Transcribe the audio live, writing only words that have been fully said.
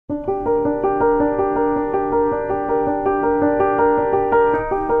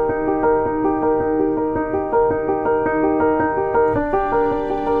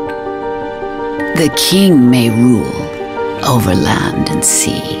The king may rule over land and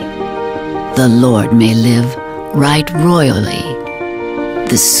sea. The lord may live right royally.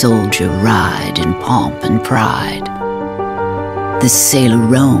 The soldier ride in pomp and pride. The sailor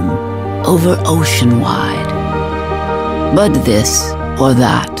roam over ocean wide. But this or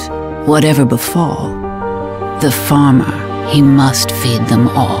that, whatever befall, the farmer, he must feed them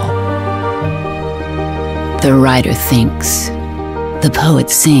all. The writer thinks, the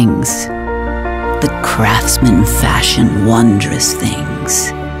poet sings, the craftsman fashion wondrous things.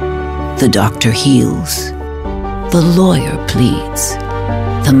 The doctor heals, the lawyer pleads,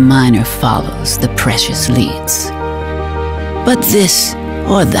 the miner follows, the precious leads. But this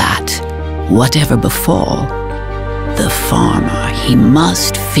or that, whatever befall, the farmer, he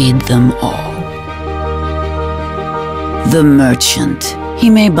must feed them all. The merchant, he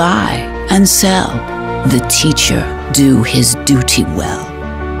may buy and sell, the teacher do his duty well.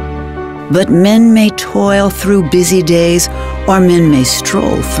 But men may toil through busy days, or men may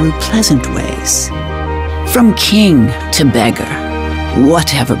stroll through pleasant ways. From king to beggar,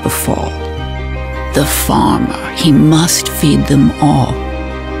 whatever befall, the farmer, he must feed them all.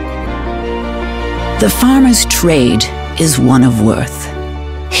 The farmer's trade is one of worth.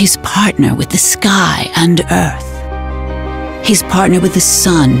 He's partner with the sky and earth. He's partner with the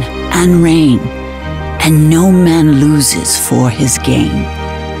sun and rain, and no man loses for his gain.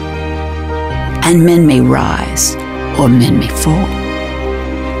 And men may rise, or men may fall,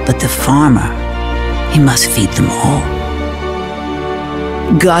 but the farmer, he must feed them all.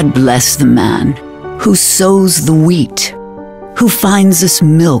 God bless the man who sows the wheat, who finds us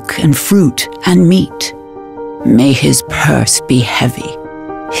milk and fruit and meat. May his purse be heavy,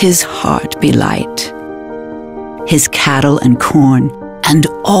 his heart be light, his cattle and corn and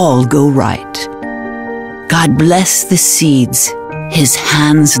all go right. God bless the seeds his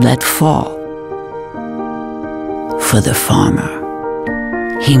hands let fall. For the farmer,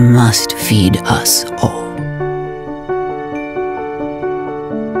 he must feed us all.